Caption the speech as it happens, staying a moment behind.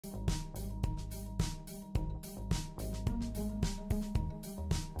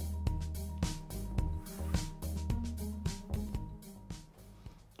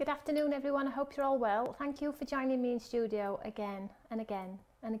Good afternoon everyone, I hope you're all well. Thank you for joining me in studio again and again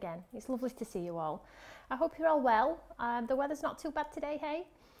and again. It's lovely to see you all. I hope you're all well. The weather's not too bad today, hey?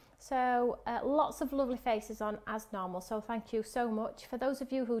 So lots of lovely faces on as normal, so thank you so much. For those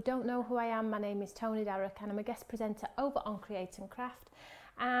of you who don't know who I am, my name is Toni and I'm a guest presenter over on Create and Craft,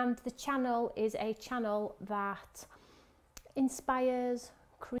 and the channel is a channel that inspires,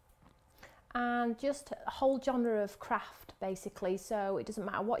 and just a whole genre of craft basically. So it doesn't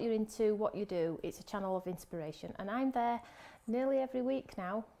matter what you're into, what you do, it's a channel of inspiration, and I'm there nearly every week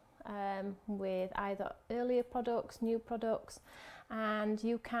now with either earlier products, new products, and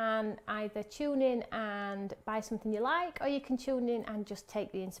you can either tune in and buy something you like, or you can tune in and just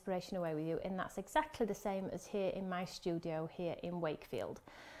take the inspiration away with you, and that's exactly the same as here in my studio here in Wakefield.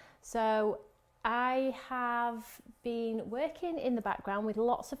 So I have been working in the background with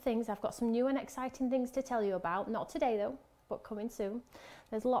lots of things. I've got some new and exciting things to tell you about, not today though, but coming soon.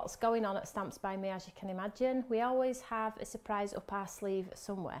 There's lots going on at Stamps by Me, as you can imagine. We always have a surprise up our sleeve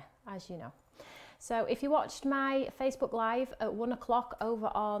somewhere, as you know. So if you watched my Facebook Live at 1 o'clock over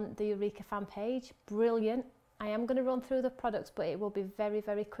on the Eureka fan page, brilliant. I am going to run through the products, but it will be very,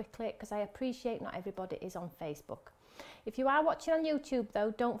 very quickly because I appreciate not everybody is on Facebook. If you are watching on YouTube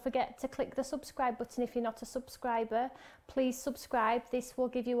though, don't forget to click the subscribe button. If you're not a subscriber, please subscribe. This will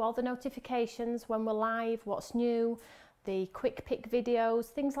give you all the notifications when we're live, what's new, the quick pick videos,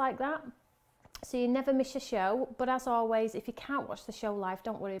 things like that. So you never miss a show. But as always, if you can't watch the show live,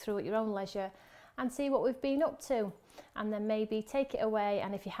 don't worry, through at your own leisure and see what we've been up to. And then maybe take it away.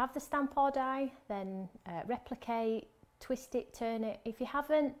 And if you have the stamp or die, then replicate, twist it, turn it. If you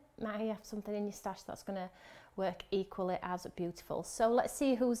haven't, might have something in your stash that's going to work equally as beautiful. So let's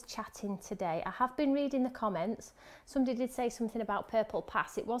see who's chatting today. I have been reading the comments. Somebody did say something about Purple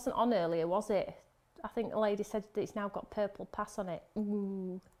Pass. It wasn't on earlier, was it? I think the lady said that it's now got Purple Pass on it.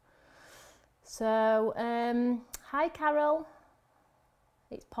 Ooh. So hi Carol.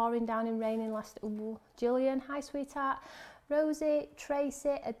 It's pouring down and raining last. Ooh. Gillian, hi sweetheart. Rosie,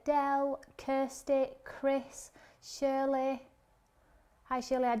 Tracy, Adele, Kirsty, Chris, Shirley. Hi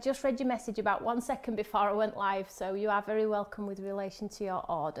Shirley, I just read your message about 1 second before I went live, so you are very welcome with relation to your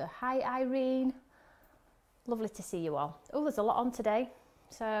order. Hi Irene, lovely to see you all. Oh, there's a lot on today.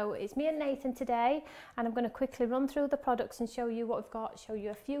 So it's me and Nathan today, and I'm going to quickly run through the products and show you what we've got, show you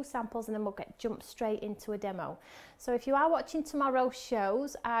a few samples, and then we'll jump straight into a demo. So if you are watching tomorrow's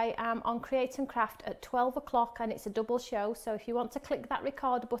shows, I am on Create and Craft at 12 o'clock and it's a double show. So if you want to click that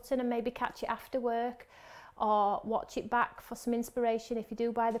record button and maybe catch it after work, or watch it back for some inspiration if you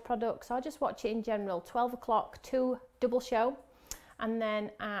do buy the products, or just watch it in general, 12 o'clock, 2 double show, and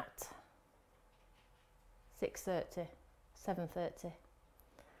then at 6:30, 7:30.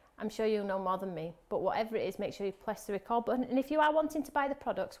 I'm sure you know more than me, but whatever it is, make sure you press the record button. And if you are wanting to buy the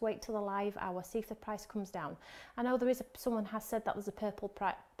products, wait till the live hour, see if the price comes down. I know there is someone has said that there's a Purple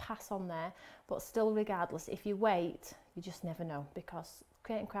Pass on there, but still, regardless, if you wait, you just never know, because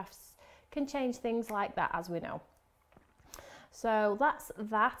Create and Crafts can change things like that, as we know. So that's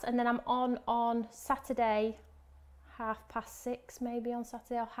that, and then I'm on Saturday, 6:30 maybe on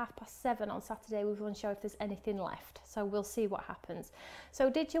Saturday, or 7:30 on Saturday with one show if there's anything left. So we'll see what happens. So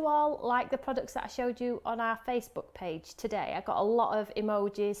did you all like the products that I showed you on our Facebook page today? I got a lot of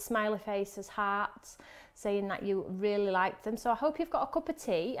emojis, smiley faces, hearts, saying that you really liked them. So I hope you've got a cup of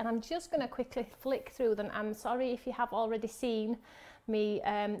tea, and I'm just going to quickly flick through them. I'm sorry if you have already seen me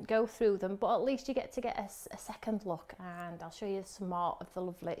go through them, but at least you get to get a second look, and I'll show you some more of the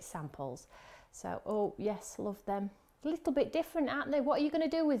lovely samples. So, oh yes, love them. A little bit different, aren't they? What are you going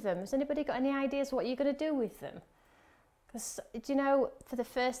to do with them? Has anybody got any ideas what you're going to do with them? Because, do you know, for the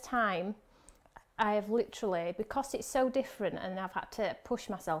first time, I have literally, because it's so different, and I've had to push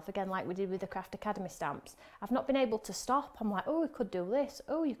myself again like we did with the Craft Academy stamps, I've not been able to stop. I'm like, oh, we could do this,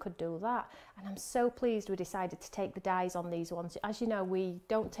 oh, you could do that, and I'm so pleased we decided to take the dies on these ones. As you know, we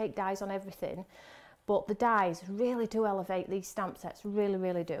don't take dies on everything, but the dies really do elevate these stamp sets, really,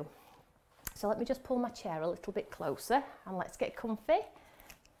 really do. So let me just pull my chair a little bit closer and let's get comfy.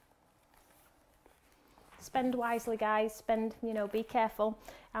 Spend wisely, guys. Spend, you know, be careful.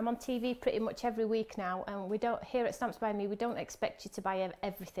 I'm on TV pretty much every week now, and we don't, here at Stamps by Me, we don't expect you to buy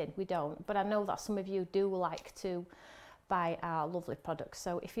everything. We don't. But I know that some of you do like to buy our lovely products.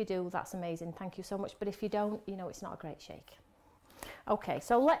 So if you do, that's amazing. Thank you so much. But if you don't, you know, it's not a great shake. Okay,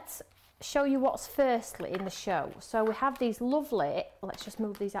 so let's show you what's firstly in the show. So we have these lovely, let's just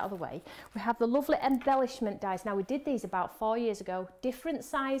move these out of the way. We have the lovely embellishment dies. Now we did these about 4 years ago. Different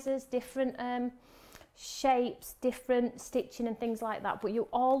sizes, different shapes, different stitching and things like that, but you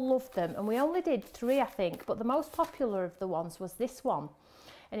all loved them, and we only did 3 I think, but the most popular of the ones was this one.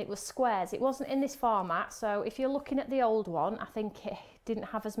 and it was squares. It wasn't in this format, so if you're looking at the old one, I think it didn't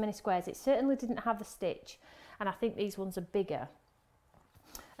have as many squares. It certainly didn't have the stitch, and I think these ones are bigger.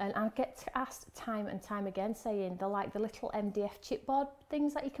 And I get asked time and time again saying they're like the little MDF chipboard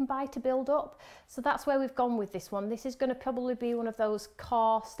things that you can buy to build up. So that's where we've gone with this one. This is going to probably be one of those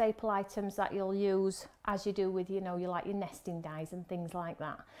core staple items that you'll use as you do with, you know, your nesting dies and things like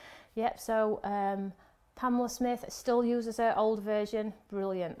that. Yep, so Pamela Smith still uses her old version.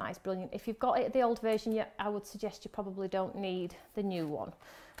 Brilliant, that is brilliant. If you've got it, the old version, I would suggest you probably don't need the new one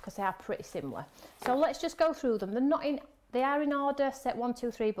because they are pretty similar. So let's just go through them. They are in order, set 1,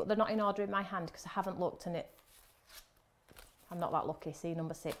 2, 3, but they're not in order in my hand because I haven't looked in it. I'm not that lucky, see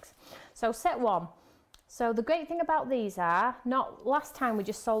number 6. So set 1. So the great thing about these are, last time we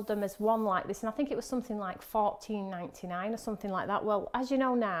just sold them as one like this, and I think it was something like $14.99 or something like that. Well, as you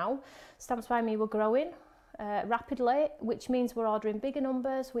know now, Stamps by Me were growing rapidly, which means we're ordering bigger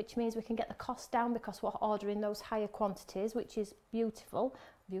numbers, which means we can get the cost down because we're ordering those higher quantities, which is beautiful.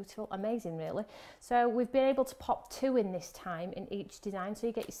 Beautiful, amazing really. So we've been able to pop 2 in this time in each design. So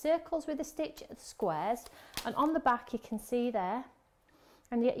you get your circles with the stitch, the squares, and on the back you can see there,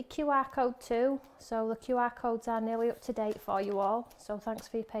 and you get your QR code too. So the QR codes are nearly up to date for you all. So thanks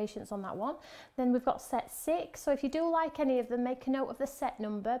for your patience on that one. Then we've got set 6. So if you do like any of them, make a note of the set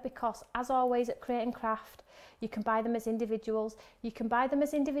number because as always at Create and Craft, you can buy them as individuals. You can buy them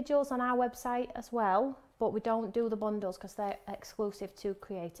as individuals on our website as well, but we don't do the bundles because they're exclusive to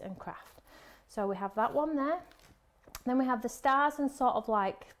Create and Craft. So we have that one there. Then we have the stars and sort of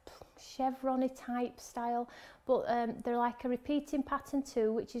like chevron-y type style, but they're like a repeating pattern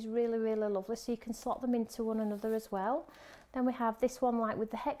too, which is really, really lovely. So you can slot them into one another as well. Then we have this one like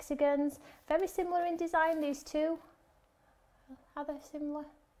with the hexagons. Very similar in design, these two. Are they similar?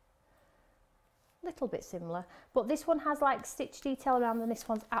 Little bit similar, but this one has like stitch detail around and this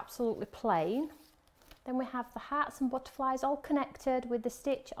one's absolutely plain. Then we have the hearts and butterflies all connected with the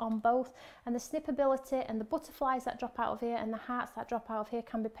stitch on both, and the snippability and the butterflies that drop out of here and the hearts that drop out of here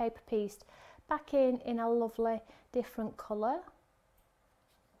can be paper pieced back in a lovely different colour.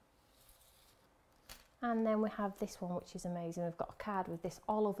 And then we have this one, which is amazing. We've got a card with this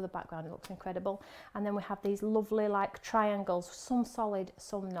all over the background. It looks incredible. And then we have these lovely like triangles, some solid,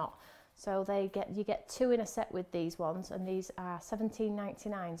 some not. So you get 2 in a set with these ones, and these are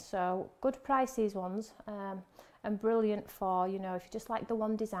 $17.99. So good price, these ones, and brilliant for, you know, if you just like the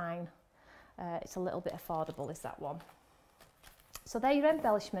one design, it's a little bit affordable, is that one. So they're your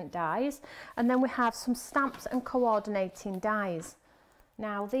embellishment dies, and then we have some stamps and coordinating dies.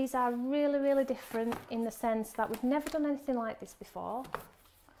 Now these are really, really different in the sense that we've never done anything like this before.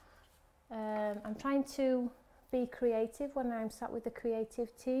 I'm trying to be creative when I'm sat with the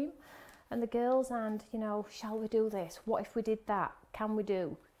creative team and the girls, and you know, shall we do this? What if we did that? Can we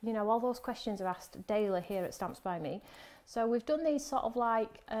do? You know, all those questions are asked daily here at Stamps by Me. So we've done these sort of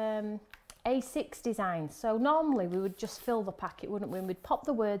like A6 designs. So normally we would just fill the packet, wouldn't we? We'd pop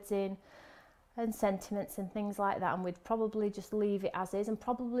the words in and sentiments and things like that, and we'd probably just leave it as is and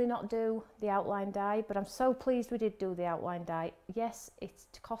probably not do the outline die. But I'm so pleased we did do the outline die. Yes, it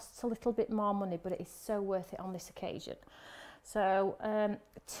costs a little bit more money, but it is so worth it on this occasion. So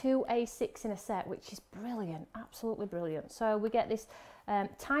 2 A6 in a set, which is brilliant, absolutely brilliant. So we get this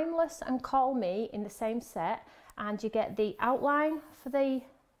Timeless and Call Me in the same set, and you get the outline for the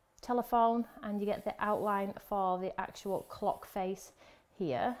telephone and you get the outline for the actual clock face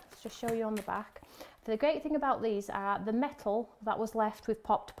here. Let's just show you on the back. The great thing about these are the metal that was left, we've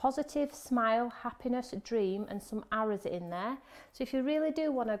popped positive, smile, happiness, dream and some arrows in there. So if you really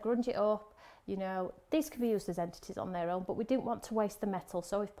do want to grunge it up, you know, these can be used as entities on their own, but we didn't want to waste the metal,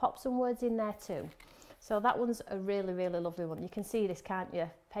 so we've popped some words in there too. So that one's a really, really lovely one. You can see this, can't you?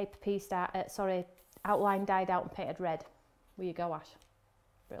 Paper pieced out, outline dyed out and painted red. Where you go, Ash.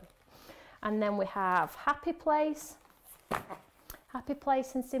 Brilliant. And then we have Happy Place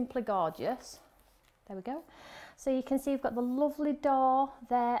and Simply Gorgeous. There we go. So you can see we've got the lovely door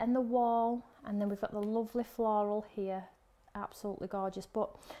there and the wall, and then we've got the lovely floral here. Absolutely gorgeous. But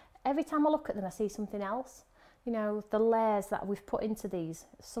every time I look at them, I see something else. You know, the layers that we've put into these,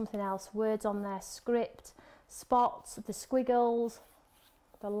 something else, words on there, script, spots, the squiggles,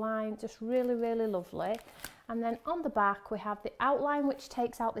 the line, just really, really lovely. And then on the back, we have the outline, which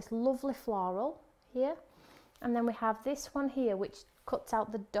takes out this lovely floral here. And then we have this one here, which cuts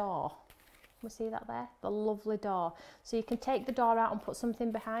out the door. We see that there, the lovely door. So you can take the door out and put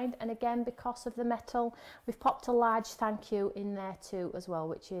something behind. And again, because of the metal, we've popped a large thank you in there too as well,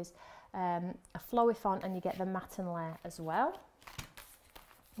 which is a flowy font, and you get the matten layer as well.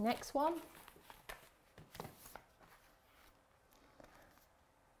 Next one.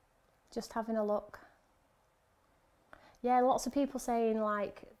 Just having a look. Yeah, lots of people saying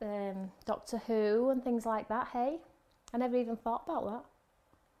like Doctor Who and things like that. Hey, I never even thought about that.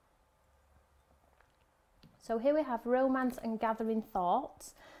 So here we have Romance and Gathering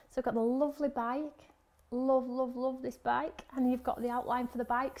Thoughts. So we've got the lovely bike. Love, love, love this bike. And you've got the outline for the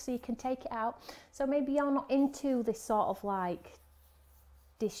bike so you can take it out. So maybe you're not into this sort of like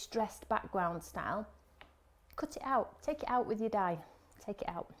distressed background style. Cut it out. Take it out with your die. Take it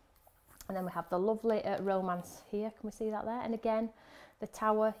out. And then we have the lovely Romance here. Can we see that there? And again, the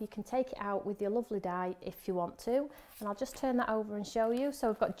tower, you can take it out with your lovely die if you want to. And I'll just turn that over and show you. So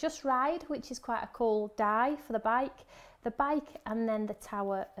we've got Just Ride, which is quite a cool die for the bike, and then the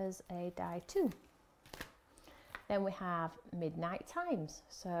tower as a die too. Then we have Midnight Times.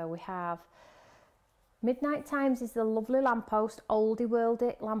 So we have Midnight Times is the lovely lamppost, oldie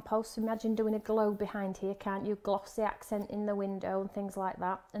worldy lamppost. Imagine doing a globe behind here, can't you? Glossy accent in the window and things like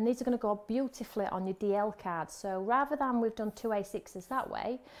that. And these are going to go beautifully on your DL cards. So rather than we've done two A6s that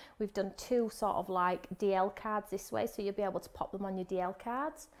way, we've done two sort of like DL cards this way. So you'll be able to pop them on your DL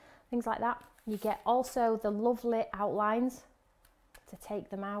cards, things like that. You get also the lovely outlines to take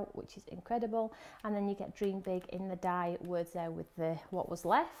them out, which is incredible. And then you get Dream Big in the die words there with the what was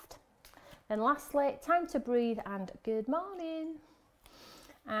left. And lastly, Time to Breathe and Good Morning.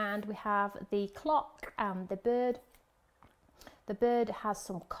 And we have the clock and the bird. The bird has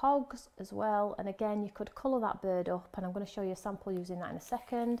some cogs as well. And again, you could colour that bird up. And I'm going to show you a sample using that in a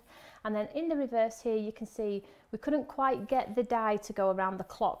second. And then in the reverse here, you can see we couldn't quite get the die to go around the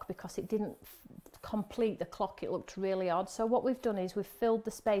clock because it didn't complete the clock. It looked really odd. So what we've done is we've filled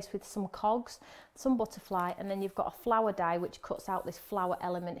the space with some cogs, some butterfly, and then you've got a flower die which cuts out this flower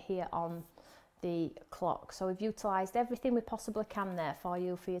element here on the clock. So we've utilised everything we possibly can there for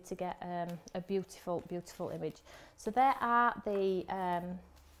you to get a beautiful, beautiful image. So there are the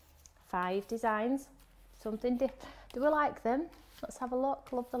 5 designs. Something different. Do we like them? Let's have a look.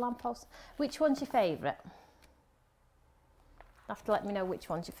 Love the lamppost. Which one's your favourite? You have to let me know which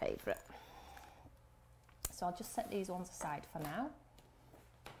one's your favourite. So I'll just set these ones aside for now.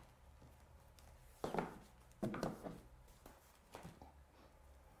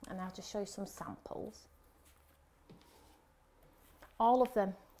 And I'll just show you some samples. All of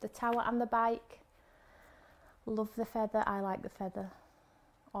them, the tower and the bike. Love the feather, I like the feather.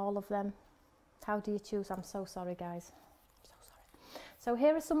 All of them. How do you choose? I'm so sorry, guys. So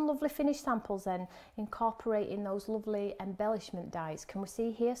here are some lovely finished samples then, incorporating those lovely embellishment dies. Can we see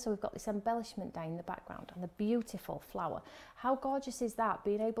here? So we've got this embellishment die in the background and the beautiful flower. How gorgeous is that,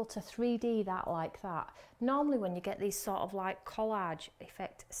 being able to 3D that like that? Normally when you get these sort of like collage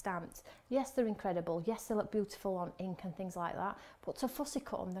effect stamps, yes, they're incredible. Yes, they look beautiful on ink and things like that. But to fussy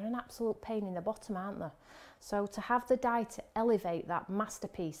cut them, they're an absolute pain in the bottom, aren't they? So to have the die to elevate that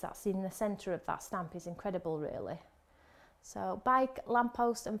masterpiece that's in the centre of that stamp is incredible, really. So bike,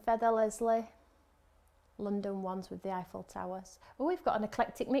 lamppost and feather Leslie. London ones with the Eiffel Towers. Oh, we've got an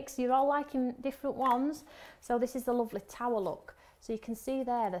eclectic mix. You're all liking different ones. So this is the lovely tower look. So you can see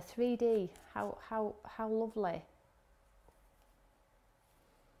there the 3D. How lovely.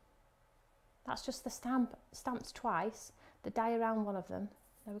 That's just the stamp. Stamped twice. The die around one of them.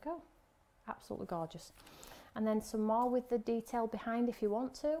 There we go. Absolutely gorgeous. And then some more with the detail behind if you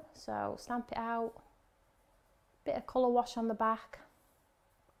want to. So stamp it out. Bit of colour wash on the back.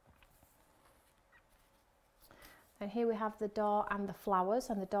 And here we have the door and the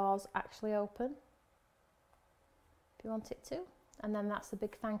flowers, and the door's actually open if you want it to. And then that's the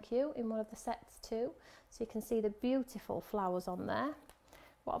big thank you in one of the sets too. So you can see the beautiful flowers on there.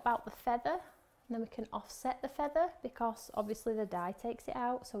 What about the feather? And then we can offset the feather because obviously the die takes it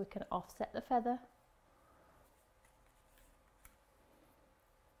out, so we can offset the feather.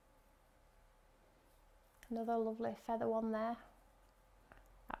 Another lovely feather one there.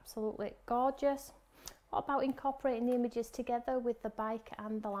 Absolutely gorgeous. What about incorporating the images together with the bike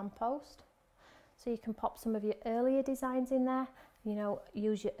and the lamppost? So you can pop some of your earlier designs in there. You know,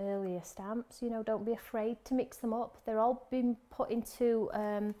 use your earlier stamps. You know, don't be afraid to mix them up. They're all been put into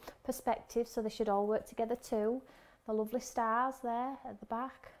perspective, so they should all work together too. The lovely stars there at the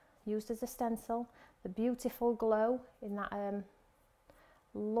back, used as a stencil. The beautiful glow in that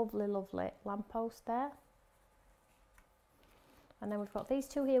lovely, lovely lamppost there. And then we've got these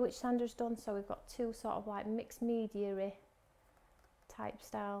two here which Sandra's done, so we've got two sort of like mixed media-y type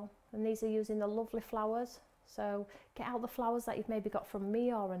style. And these are using the lovely flowers. So get out the flowers that you've maybe got from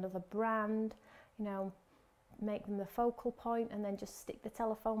me or another brand, you know, make them the focal point and then just stick the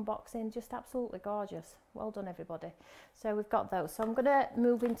telephone box in. Just absolutely gorgeous. Well done, everybody. So we've got those. So I'm going to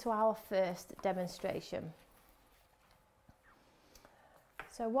move into our first demonstration.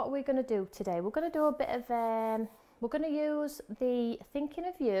 So what we're going to do today, we're going to do a bit of, we're going to use the Thinking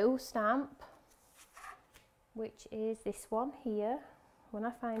of You stamp, which is this one here, when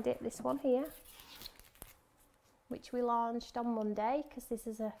I find it, this one here, which we launched on Monday, because this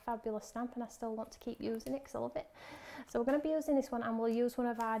is a fabulous stamp and I still want to keep using it because I love it. So we're going to be using this one, and we'll use one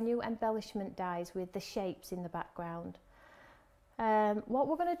of our new embellishment dies with the shapes in the background. What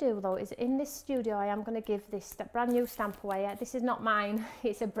we're going to do though is, in this studio I am going to give this brand new stamp away. This is not mine,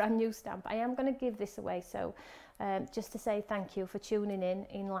 it's a brand new stamp. I am going to give this away, so just to say thank you for tuning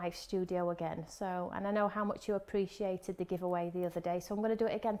in live studio again. So, and I know how much you appreciated the giveaway the other day, so I'm going to do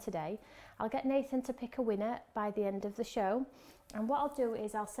it again today. I'll get Nathan to pick a winner by the end of the show, and what I'll do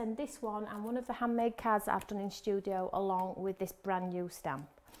is I'll send this one and one of the handmade cards that I've done in studio along with this brand new stamp.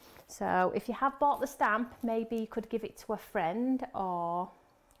 So if you have bought the stamp, maybe you could give it to a friend or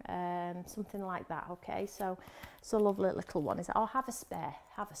something like that, okay? So it's a lovely little one. Oh, have a spare,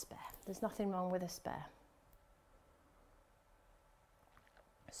 have a spare. There's nothing wrong with a spare.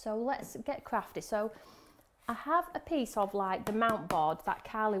 So let's get crafty. So I have a piece of like the mount board that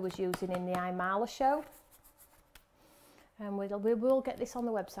Carly was using in the Imala show. And we will get this on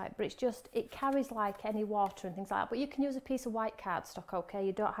the website, but it's just, it carries like any water and things like that. But you can use a piece of white cardstock, okay?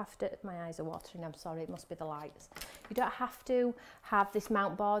 You don't have to, my eyes are watering, I'm sorry, it must be the lights. You don't have to have this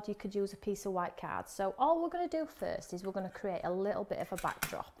mount board, you could use a piece of white card. So all we're going to do first is we're going to create a little bit of a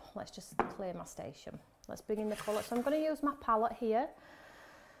backdrop. Let's just clear my station. Let's bring in the colour. So I'm going to use my palette here,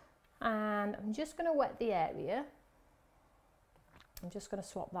 and I'm just going to wet the area. I'm just going to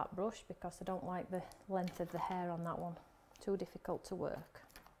swap that brush because I don't like the length of the hair on that one. Too difficult to work.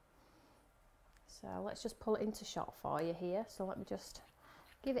 So let's just pull it into shot for you here. So let me just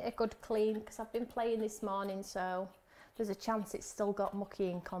give it a good clean, because I've been playing this morning, so there's a chance it's still got mucky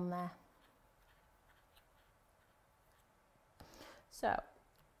ink on there. So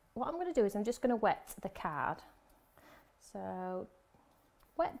what I'm going to do is I'm just going to wet the card. So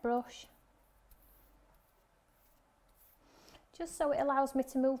wet brush, just so it allows me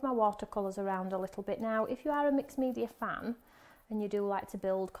to move my watercolours around a little bit. Now, if you are a mixed media fan and you do like to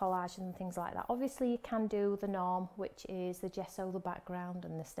build collages and things like that, obviously you can do the norm, which is the gesso, the background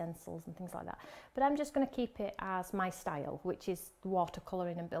and the stencils and things like that. But I'm just going to keep it as my style, which is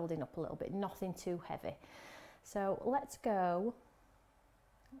watercolouring and building up a little bit, nothing too heavy. So let's go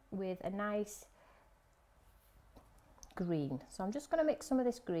with a nice green. So I'm just going to mix some of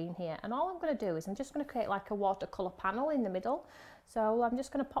this green here, and all I'm going to do is I'm just going to create like a watercolour panel in the middle. So I'm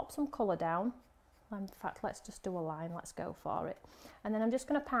just going to pop some colour down. In fact, let's just do a line, let's go for it. And then I'm just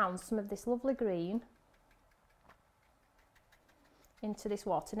going to pound some of this lovely green into this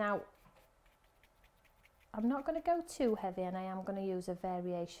water. Now, I'm not going to go too heavy, and I am going to use a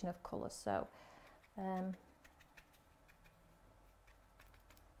variation of colours. So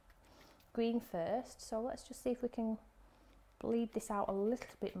green first. So let's just see if we can bleed this out a little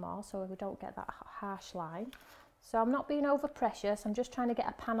bit more so we don't get that harsh line. So I'm not being over precious, I'm just trying to get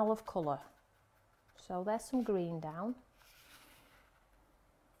a panel of colour. So there's some green down.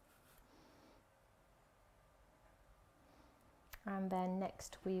 And then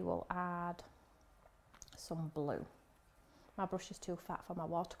next we will add some blue. My brush is too fat for my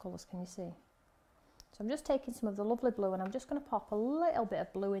watercolours, can you see? So I'm just taking some of the lovely blue, and I'm just going to pop a little bit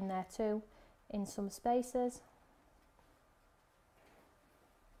of blue in there too, in some spaces.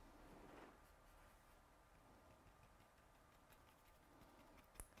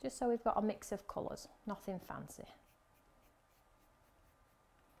 Just so we've got a mix of colours, nothing fancy.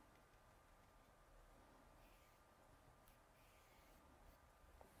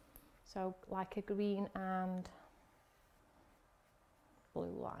 So like a green and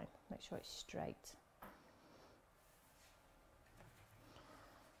blue line, make sure it's straight.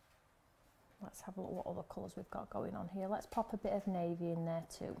 Let's have a look what other colours we've got going on here. Let's pop a bit of navy in there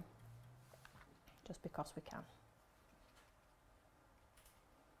too, just because we can.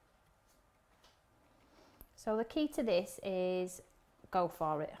 So the key to this is go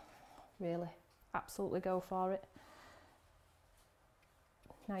for it, really, absolutely go for it.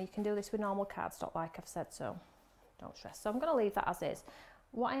 Now you can do this with normal cardstock like I've said, so don't stress. So I'm going to leave that as is.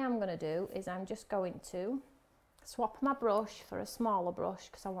 What I am going to do is I'm just going to swap my brush for a smaller brush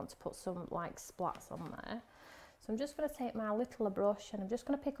because I want to put some like splats on there. So I'm just going to take my littler brush and I'm just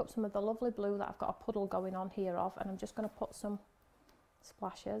going to pick up some of the lovely blue that I've got a puddle going on here of, and I'm just going to put some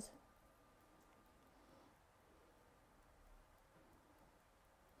splashes.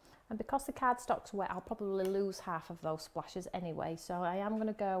 And because the cardstock's wet, I'll probably lose half of those splashes anyway. So I am going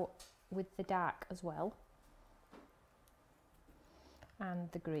to go with the dark as well. And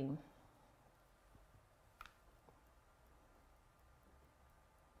the green.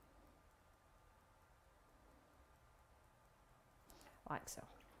 like so.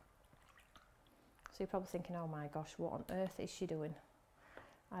 So you're probably thinking, oh my gosh, what on earth is she doing?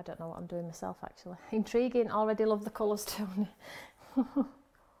 I don't know what I'm doing myself actually. Intriguing, already love the colours, Toni.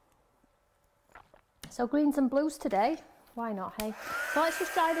 So greens and blues today, why not, hey? So let's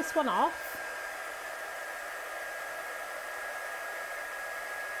just dry this one off.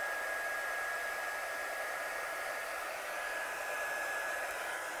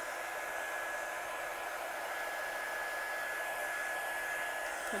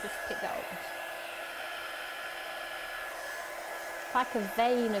 So just pick that up. Like a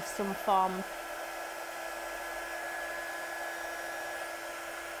vein of some form.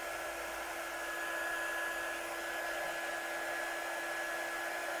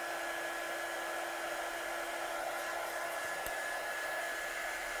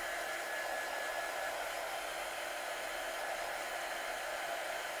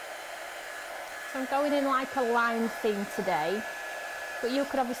 So I'm going in like a line theme today, but you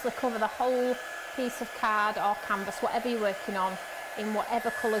could obviously cover the whole piece of card or canvas, whatever you're working on, in whatever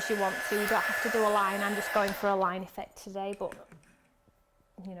colours you want to. You don't have to do a line. I'm just going for a line effect today, but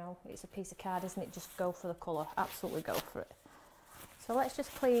you know, it's a piece of card, isn't it? Just go for the colour, absolutely go for it. So let's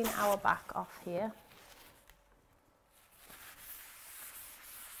just clean our back off here.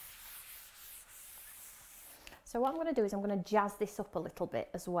 So what I'm going to do is I'm going to jazz this up a little bit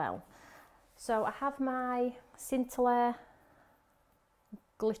as well. So I have my Scintillate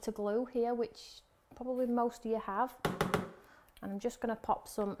glitter glue here, which probably most of you have. And I'm just going to pop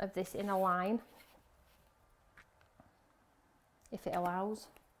some of this in a line, if it allows.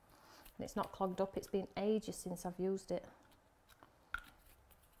 And it's not clogged up, it's been ages since I've used it.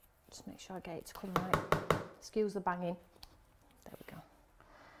 Just make sure I get it to come right. Excuse the banging. There we go.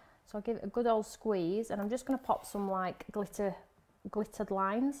 So I'll give it a good old squeeze, and I'm just going to pop some like glittered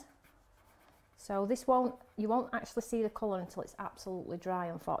lines. So this you won't actually see the colour until it's absolutely dry,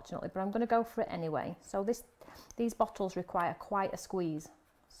 unfortunately, but I'm going to go for it anyway. So these bottles require quite a squeeze,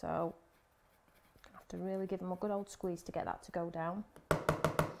 so I have to really give them a good old squeeze to get that to go down.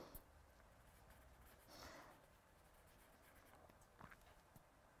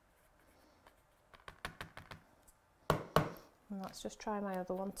 And let's just try my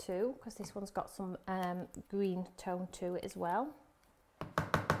other one too, because this one's got some green tone to it as well.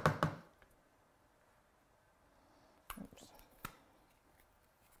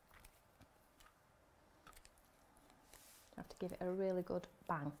 Give it a really good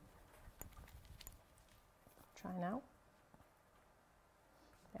bang. Try now.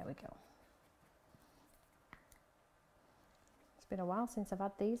 There we go. It's been a while since I've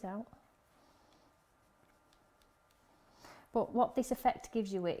had these out. But what this effect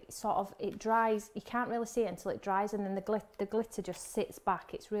gives you, it dries, you can't really see it until it dries, and then the glitter just sits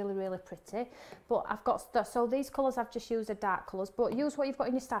back. It's really, really pretty. But I've got, so these colours I've just used are dark colours, but use what you've got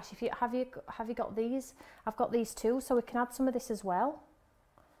in your stash. If you have you got these? I've got these too, so we can add some of this as well.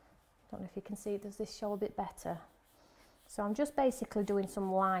 Don't know if you can see, does this show a bit better? So I'm just basically doing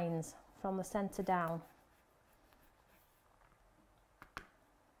some lines from the centre down.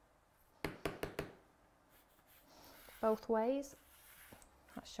 Both ways.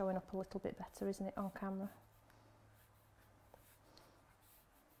 That's showing up a little bit better, isn't it, on camera?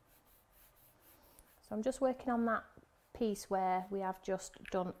 So I'm just working on that piece where we have just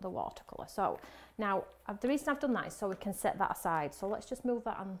done the watercolour. So now the reason I've done that is so we can set that aside. So let's just move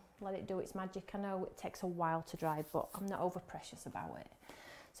that and let it do its magic. I know it takes a while to dry, but I'm not over precious about it.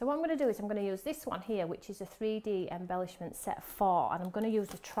 So what I'm going to do is I'm going to use this one here, which is a 3D embellishment set 4, and I'm going to use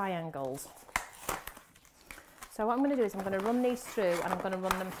the triangles. So what I'm going to do is I'm going to run these through, and I'm going to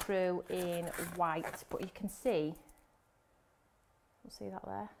run them through in white, but you can see, you'll see that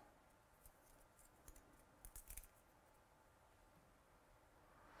there.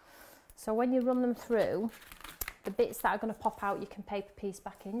 So when you run them through, the bits that are going to pop out, you can paper piece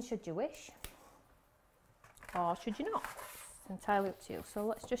back in should you wish, or should you not. It's entirely up to you. So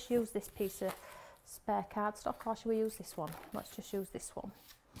let's just use this piece of spare cardstock, or should we use this one? Let's just use this one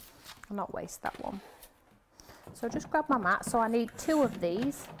and not waste that one. So just grab my mat. So I need 2 of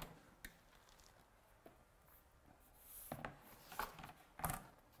these.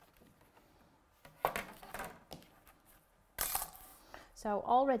 So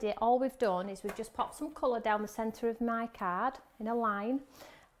already all we've done is we've just popped some colour down the centre of my card in a line.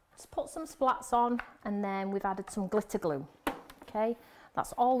 Just put some splats on, and then we've added some glitter glue. Okay,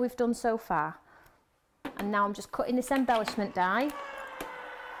 that's all we've done so far. And now I'm just cutting this embellishment die.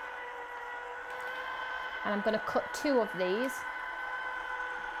 And I'm going to cut 2 of these.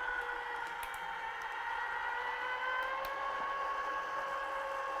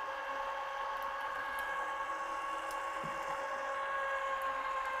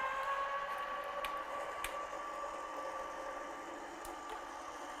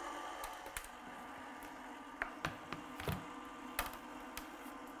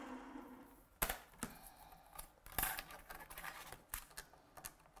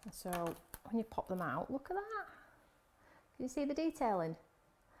 So when you pop them out, look at that. Can you see the detailing?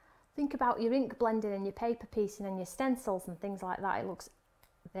 Think about your ink blending and your paper piecing and your stencils and things like that.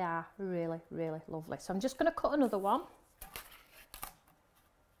 They are really, really lovely. So I'm just going to cut another one.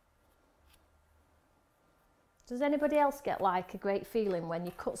 Does anybody else get like a great feeling when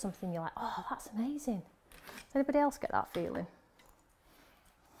you cut something, you're like, oh, that's amazing? Does anybody else get that feeling?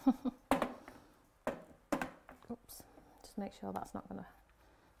 Oops, just make sure that's not gonna,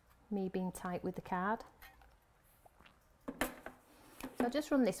 me being tight with the card. So I'll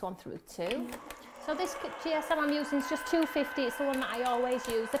just run this one through too. So this GSM I'm using is just 250, it's the one that I always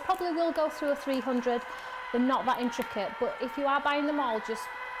use. They probably will go through a 300, they're not that intricate, but if you are buying them all, just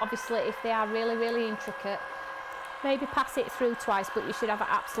obviously if they are really, really intricate, maybe pass it through twice, but you should have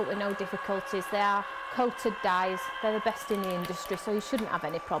absolutely no difficulties. They are coated dies, they're the best in the industry, so you shouldn't have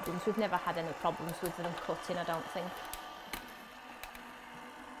any problems. We've never had any problems with them cutting, I don't think.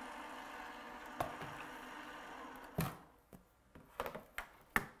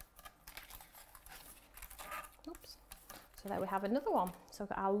 Oops. So there we have another one. So we've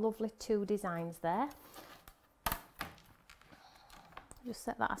got our lovely 2 designs there. Just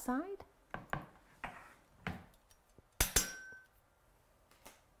set that aside.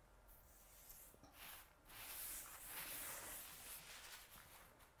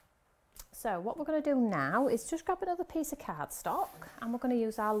 So what we're going to do now is just grab another piece of cardstock and we're going to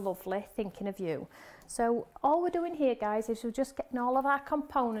use our lovely Thinking of You. So all we're doing here, guys, is we're just getting all of our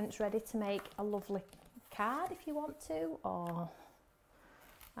components ready to make a lovely card if you want to, or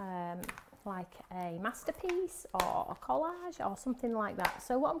like a masterpiece or a collage or something like that.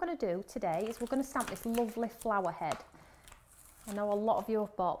 So what I'm going to do today is we're going to stamp this lovely flower head. I know a lot of you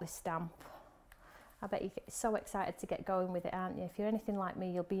have bought this stamp. I bet you're so excited to get going with it, aren't you? If you're anything like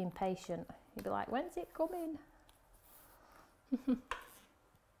me, you'll be impatient. You'll be like, when's it coming?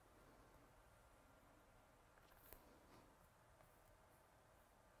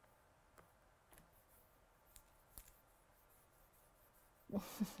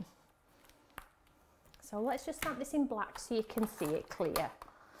 So let's just stamp this in black so you can see it clear,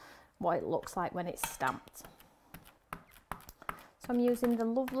 what it looks like when it's stamped. So I'm using the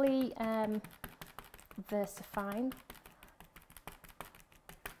lovely VersaFine.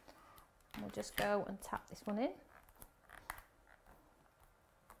 We'll just go and tap this one in.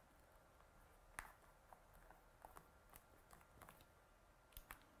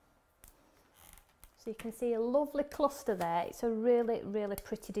 So you can see a lovely cluster there. It's a really, really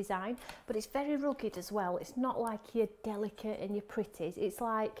pretty design, but it's very rugged as well. It's not like you're delicate and you're pretty. It's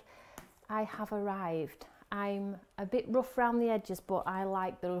like, I have arrived. I'm a bit rough around the edges, but I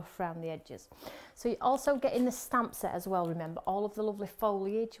like the rough around the edges. So you're also getting the stamp set as well, remember, all of the lovely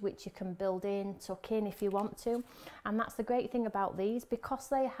foliage which you can build in, tuck in if you want to. And that's the great thing about these, because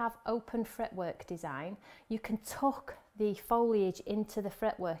they have open fretwork design, you can tuck the foliage into the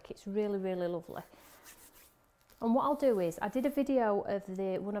fretwork. It's really, really lovely. And what I'll do is, I did a video of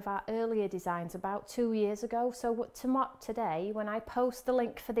one of our earlier designs about 2 years ago. So today, when I post the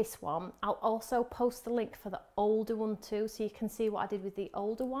link for this one, I'll also post the link for the older one too, so you can see what I did with the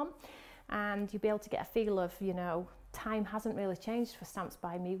older one. And you'll be able to get a feel of, you know, time hasn't really changed for Stamps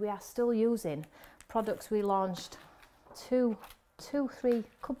by Me. We are still using products we launched two, 3,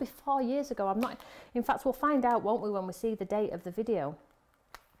 could be 4 years ago. In fact, we'll find out, won't we, when we see the date of the video.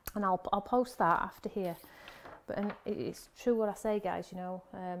 And I'll post that after here. And it's true what I say, guys, you know,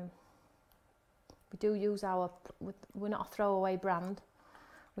 we do use we're not a throwaway brand.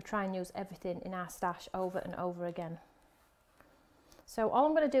 We try and use everything in our stash over and over again. So all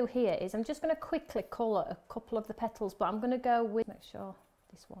I'm going to do here is I'm just going to quickly colour a couple of the petals, but I'm going to go with, make sure,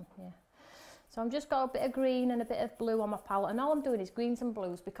 this one here. So I'm just got a bit of green and a bit of blue on my palette, and all I'm doing is greens and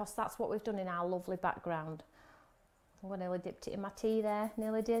blues because that's what we've done in our lovely background. I nearly dipped it in my tea there,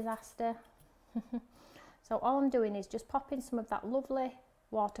 nearly disaster. So all I'm doing is just popping some of that lovely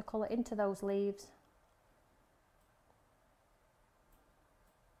watercolour into those leaves.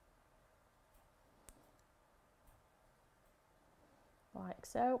 Like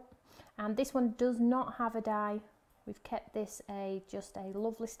so. And this one does not have a die. We've kept this just a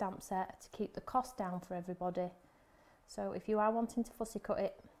lovely stamp set to keep the cost down for everybody. So if you are wanting to fussy cut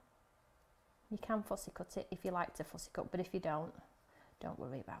it, you can fussy cut it if you like to fussy cut, but if you don't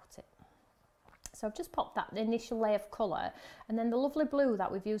worry about it. So I've just popped that initial layer of colour, and then the lovely blue that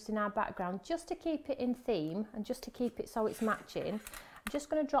we've used in our background, just to keep it in theme and just to keep it so it's matching. I'm just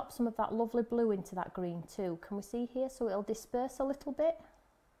going to drop some of that lovely blue into that green too. Can we see here? So it'll disperse a little bit.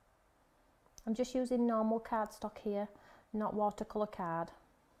 I'm just using normal cardstock here, not watercolour card.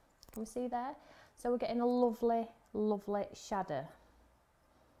 Can we see there? So we're getting a lovely, lovely shadow.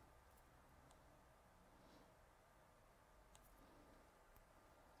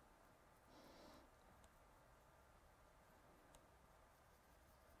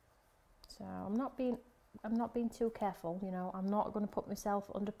 So I'm not being too careful, you know. I'm not going to put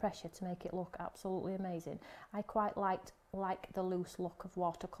myself under pressure to make it look absolutely amazing. I quite like the loose look of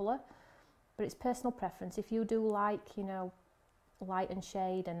watercolour, but it's personal preference. If you do like, you know, light and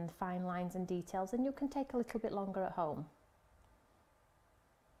shade and fine lines and details, then you can take a little bit longer at home.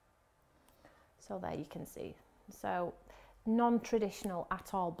 So there you can see. So non-traditional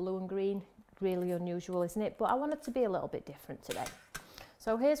at all, blue and green, really unusual, isn't it? But I wanted to be a little bit different today.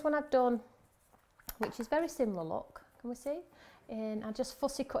 So here's one I've done, which is very similar look, can we see? And I just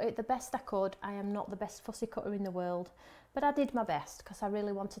fussy cut it the best I could. I am not the best fussy cutter in the world, but I did my best because I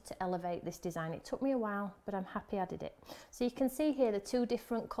really wanted to elevate this design. It took me a while, but I'm happy I did it. So you can see here the two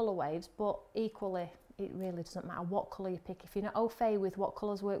different colour waves, but equally, it really doesn't matter what colour you pick. If you're not au fait with what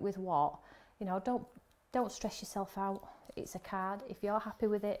colours work with what, you know, don't stress yourself out. It's a card. If you're happy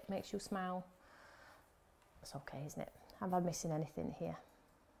with it, makes you smile, it's okay, isn't it? Am I missing anything here?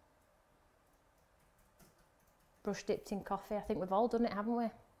 Brush dipped in coffee. I think we've all done it, haven't we?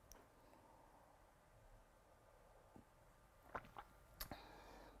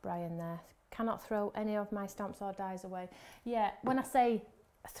 Brian there. Cannot throw any of my stamps or dies away. Yeah, when I say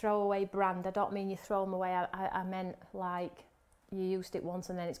throw away brand, I don't mean you throw them away. I meant like you used it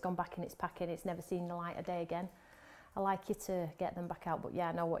once and then it's gone back in its packing. It's never seen the light of day again. I like you to get them back out, but yeah,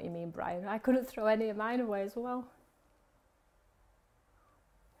 I know what you mean, Brian. I couldn't throw any of mine away as well.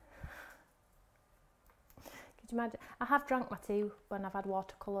 Could you imagine? I have drank my tea when I've had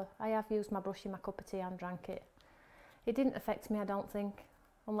watercolour. I have used my brush in my cup of tea and drank it. It didn't affect me, I don't think,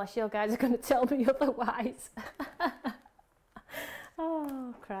 unless you guys are going to tell me otherwise.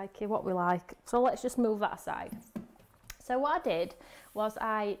 Oh, crikey, what we like. So let's just move that aside. So what I did was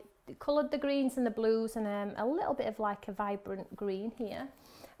I coloured the greens and the blues and a little bit of like a vibrant green here.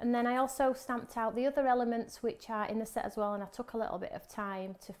 And then I also stamped out the other elements which are in the set as well, and I took a little bit of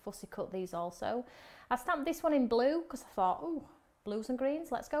time to fussy cut these also. I stamped this one in blue because I thought, oh, blues and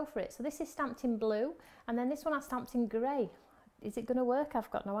greens, let's go for it. So this is stamped in blue, and then this one I stamped in grey. Is it going to work?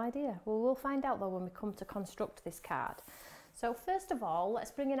 I've got no idea. Well, we'll find out though when we come to construct this card. So first of all,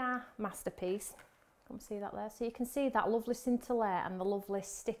 let's bring in our masterpiece. Come see that there. So you can see that lovely scintillate and the lovely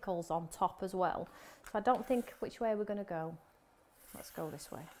stickles on top as well. So I don't think which way we're going to go. Let's go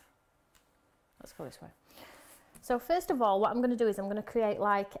this way. Let's go this way. So first of all, what I'm going to do is I'm going to create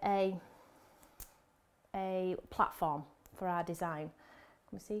like a platform for our design.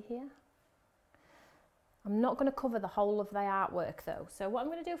 Can we see here? I'm not going to cover the whole of the artwork though. So what I'm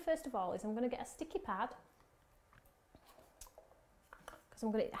going to do first of all is I'm going to get a sticky pad,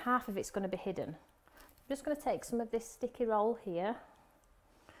 because half of it's going to be hidden. I'm just going to take some of this sticky roll here,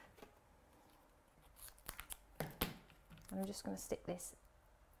 and I'm just going to stick this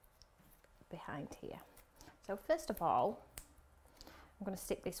behind here. So first of all, I'm going to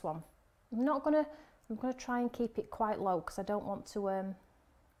stick this one. I'm going to try and keep it quite low because I don't want to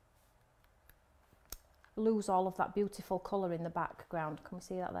lose all of that beautiful colour in the background. Can we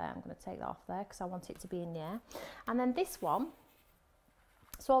see that there? I'm going to take that off there because I want it to be in the air. And then this one,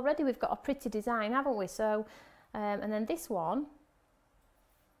 so already we've got a pretty design, haven't we? So, and then this one,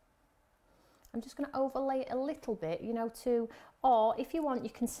 I'm just going to overlay it a little bit, you know, or if you want, you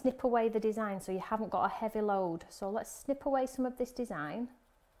can snip away the design so you haven't got a heavy load. So let's snip away some of this design.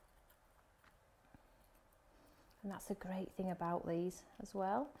 And that's a great thing about these as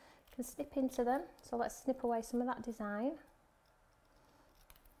well. You can snip into them. So let's snip away some of that design.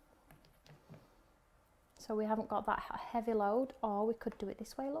 So we haven't got that heavy load, or we could do it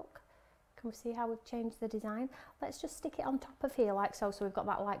this way, look. Can we see how we've changed the design? Let's just stick it on top of here like so, so we've got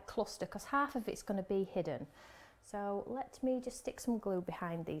that like cluster, because half of it's going to be hidden. So let me just stick some glue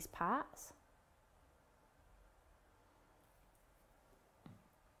behind these parts.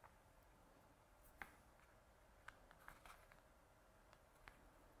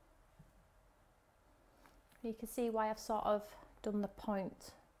 You can see why I've sort of done the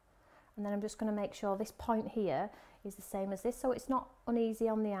point. And then I'm just going to make sure this point here is the same as this, so it's not uneasy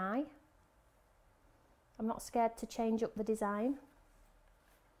on the eye. I'm not scared to change up the design.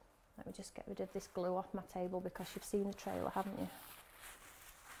 Let me just get rid of this glue off my table because you've seen the trailer, haven't you?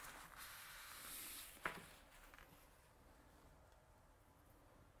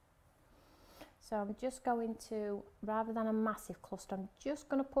 So I'm just going to, rather than a massive cluster, I'm just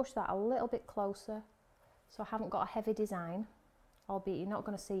going to push that a little bit closer so I haven't got a heavy design, albeit you're not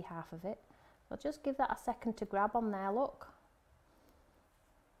going to see half of it. So just give that a second to grab on there, look.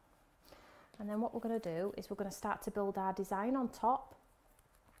 And then what we're going to do is we're going to start to build our design on top.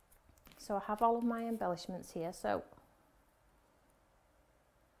 So I have all of my embellishments here. So,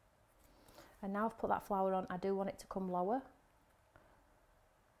 and now I've put that flower on, I do want it to come lower. So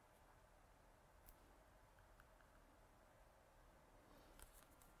I'm just going to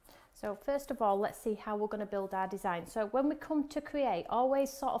So first of all, let's see how we're going to build our design. So when we come to create,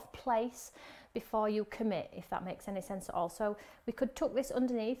 always sort of place before you commit, if that makes any sense at all. So we could tuck this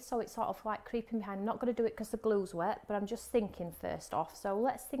underneath so it's sort of like creeping behind. I'm not going to do it because the glue's wet, but I'm just thinking first off. So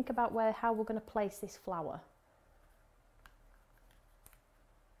let's think about how we're going to place this flower.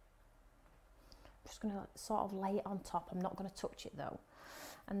 I'm just going to sort of lay it on top. I'm not going to touch it though.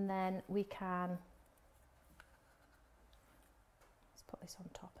 And then we can put this on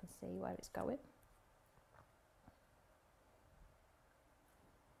top and see where it's going.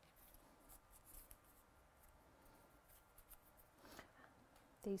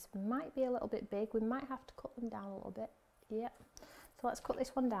 These might be a little bit big. We might have to cut them down a little bit. Yep. So let's cut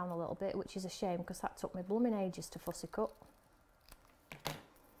this one down a little bit, which is a shame because that took me blooming ages to fussy cut.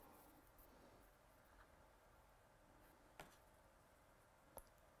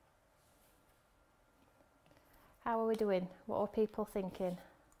 How are we doing? What are people thinking?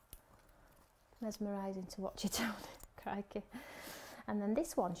 Mesmerising to watch it down. Crikey. And then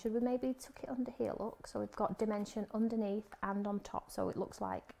this one, should we maybe tuck it under here? Look, so we've got dimension underneath and on top, so it looks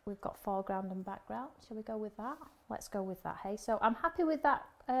like we've got foreground and background. Shall we go with that? Let's go with that, hey? So I'm happy with that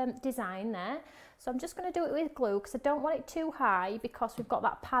design there. So I'm just going to do it with glue because I don't want it too high because we've got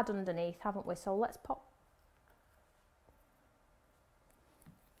that pad underneath, haven't we? So let's pop.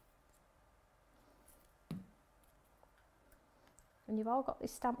 And you've all got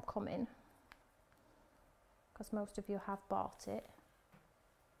this stamp coming because most of you have bought it.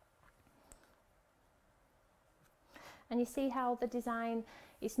 And you see how the design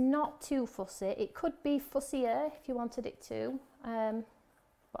is not too fussy. It could be fussier if you wanted it to,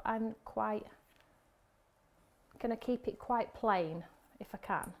 but I'm quite going to keep it quite plain if I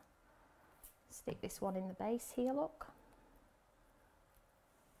can. Stick this one in the base here, look.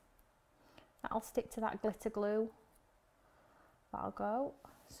 That'll stick to that glitter glue. That'll go.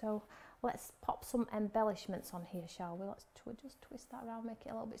 So let's pop some embellishments on here, shall we? Let's just twist that around, make it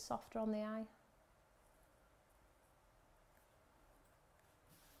a little bit softer on the eye.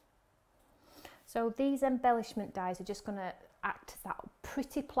 So these embellishment dies are just going to act as that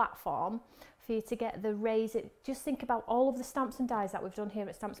pretty platform for you to get the raise. Just think about all of the stamps and dies that we've done here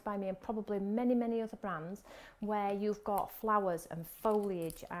at Stamps by Me and probably many, many other brands where you've got flowers and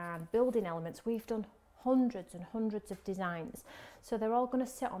foliage and building elements. We've done hundreds and hundreds of designs, so they're all going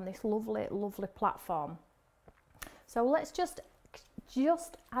to sit on this lovely, lovely platform. So let's just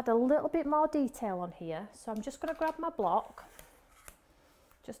add a little bit more detail on here. So I'm just going to grab my block,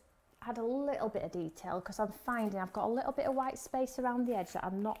 just add a little bit of detail because I'm finding I've got a little bit of white space around the edge that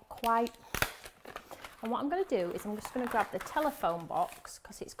I'm not quite. And what I'm going to do is I'm just going to grab the telephone box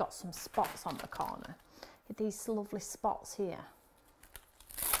because it's got some spots on the corner, these lovely spots here.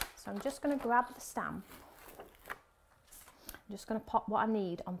 So I'm just going to grab the stamp. I'm just going to pop what I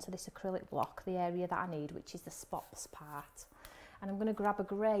need onto this acrylic block, the area that I need, which is the spots part. And I'm going to grab a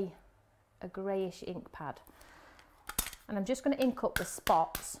greyish ink pad. And I'm just going to ink up the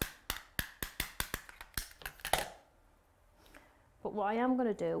spots. But what I am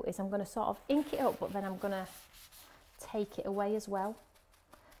going to do is I'm going to sort of ink it up, but then I'm going to take it away as well,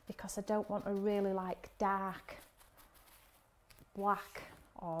 because I don't want a really like dark black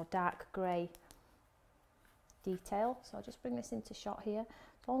or dark grey detail. So I'll just bring this into shot here.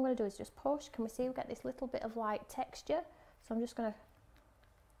 So all I'm going to do is just push. Can we see we get this little bit of like texture? So I'm just going to,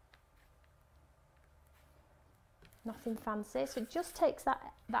 nothing fancy. So it just takes that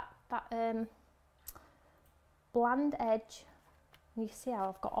bland edge. And you see how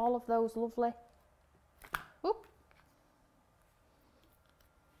I've got all of those lovely, whoop,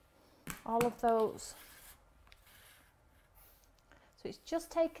 all of those. So it's just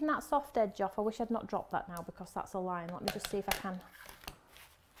taking that soft edge off. I wish I'd not dropped that now because that's a line. Let me just see if I can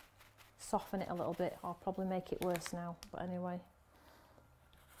soften it a little bit. I'll probably make it worse now, but anyway.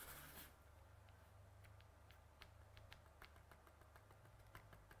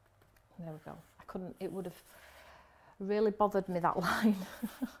 There we go. I couldn't, it would have really bothered me, that line.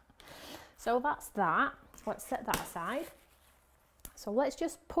 So that's that. Let's set that aside. So let's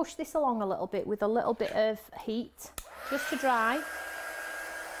just push this along a little bit with a little bit of heat just to dry.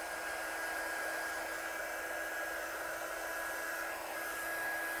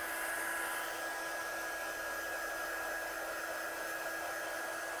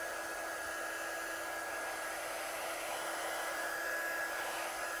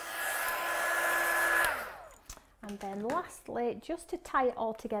 And then lastly, just to tie it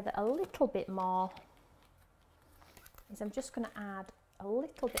all together a little bit more, is I'm just going to add a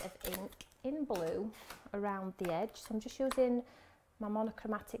little bit of ink in blue around the edge. So I'm just using my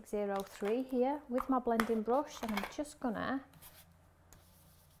monochromatic 03 here with my blending brush, and I'm just going to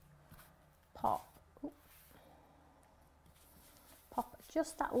pop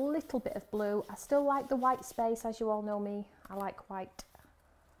just that little bit of blue. I still like the white space, as you all know me, I like white,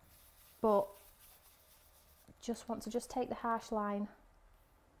 but just want to just take the harsh line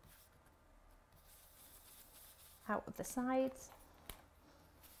out of the sides,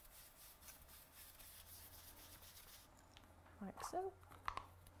 like so.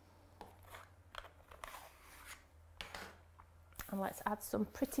 And let's add some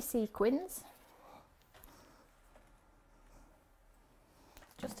pretty sequins,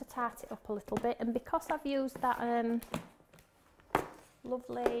 just to tart it up a little bit. And because I've used that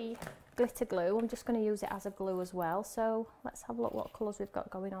lovely glitter glue, I'm just going to use it as a glue as well. So let's have a look what colours we've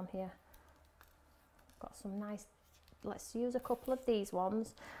got going on here. Got some nice, let's use a couple of these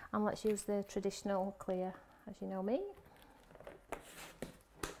ones, and let's use the traditional clear, as you know me.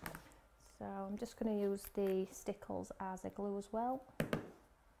 So I'm just going to use the stickles as a glue as well.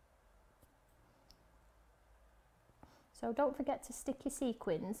 So don't forget to stick your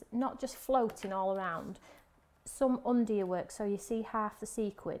sequins, not just floating all around, some under your work, so you see half the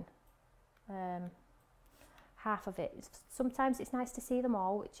sequin, half of it. Sometimes it's nice to see them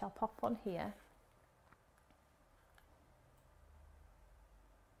all, which I'll pop on here.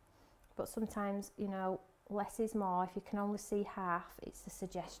 But sometimes, you know, less is more. If you can only see half, it's a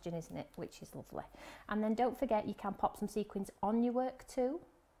suggestion, isn't it? Which is lovely. And then don't forget, you can pop some sequins on your work too.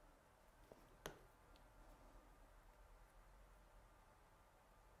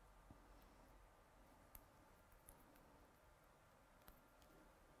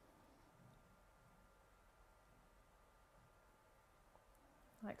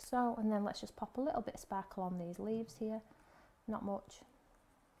 Like so, and then let's just pop a little bit of sparkle on these leaves here, not much.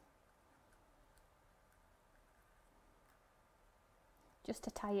 Just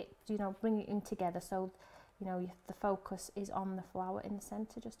to tie it, you know, bring it in together, so you know the focus is on the flower in the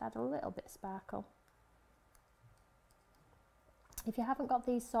centre. Just add a little bit of sparkle. If you haven't got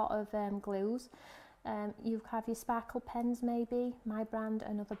these sort of glues, you have your sparkle pens, maybe my brand,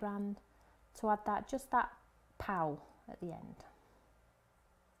 another brand, to add that, just that pow at the end.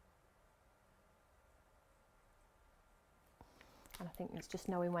 And I think it's just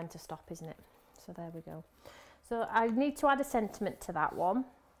knowing when to stop, isn't it? So there we go. So I need to add a sentiment to that one.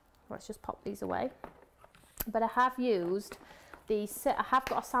 Let's just pop these away. But I have used these, I have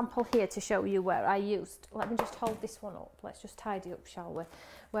got a sample here to show you where I used, let me just hold this one up, let's just tidy up, shall we?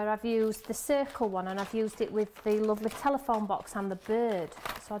 Where I've used the circle one, and I've used it with the lovely telephone box and the bird.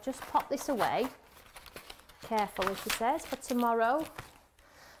 So I'll just pop this away, carefully she says, for tomorrow.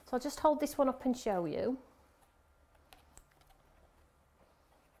 So I'll just hold this one up and show you.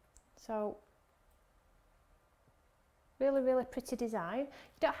 So really pretty design. You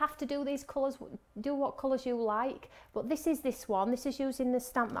don't have to do these colours, do what colours you like, but this is this one, this is using the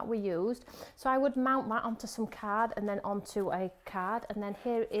stamp that we used. So I would mount that onto some card and then onto a card, and then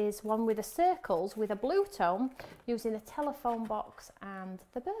here is one with the circles with a blue tone using the telephone box and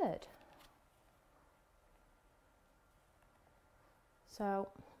the bird. So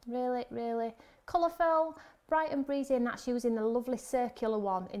really colourful, bright and breezy, and that's using the lovely circular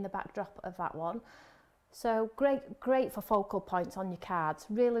one in the backdrop of that one. So great for focal points on your cards,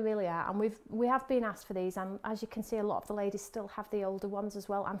 really are. And we have been asked for these, and as you can see, a lot of the ladies still have the older ones as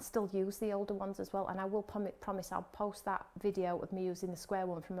well, and still use the older ones as well. And I will promise I'll post that video of me using the square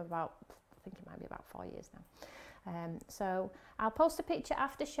one from about, I think it might be about 4 years now. So I'll post a picture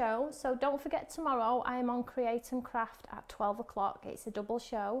after show. So don't forget, tomorrow I am on Create and Craft at 12 o'clock. It's a double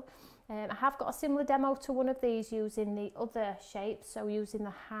show. I have got a similar demo to one of these using the other shapes, so using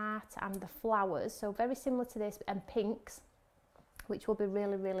the heart and the flowers, so very similar to this, and pinks, which will be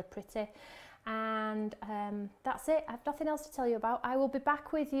really pretty. And that's it. I have nothing else to tell you about. I will be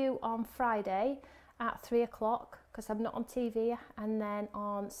back with you on Friday at 3 o'clock because I'm not on TV, and then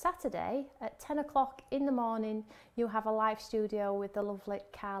on Saturday at 10 o'clock in the morning you have a live studio with the lovely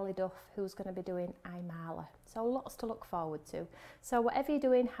Carly Duff, who's going to be doing Imala. So lots to look forward to. So whatever you're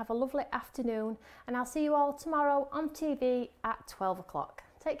doing, have a lovely afternoon, and I'll see you all tomorrow on TV at 12 o'clock.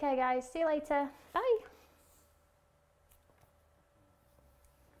 Take care guys, see you later, bye.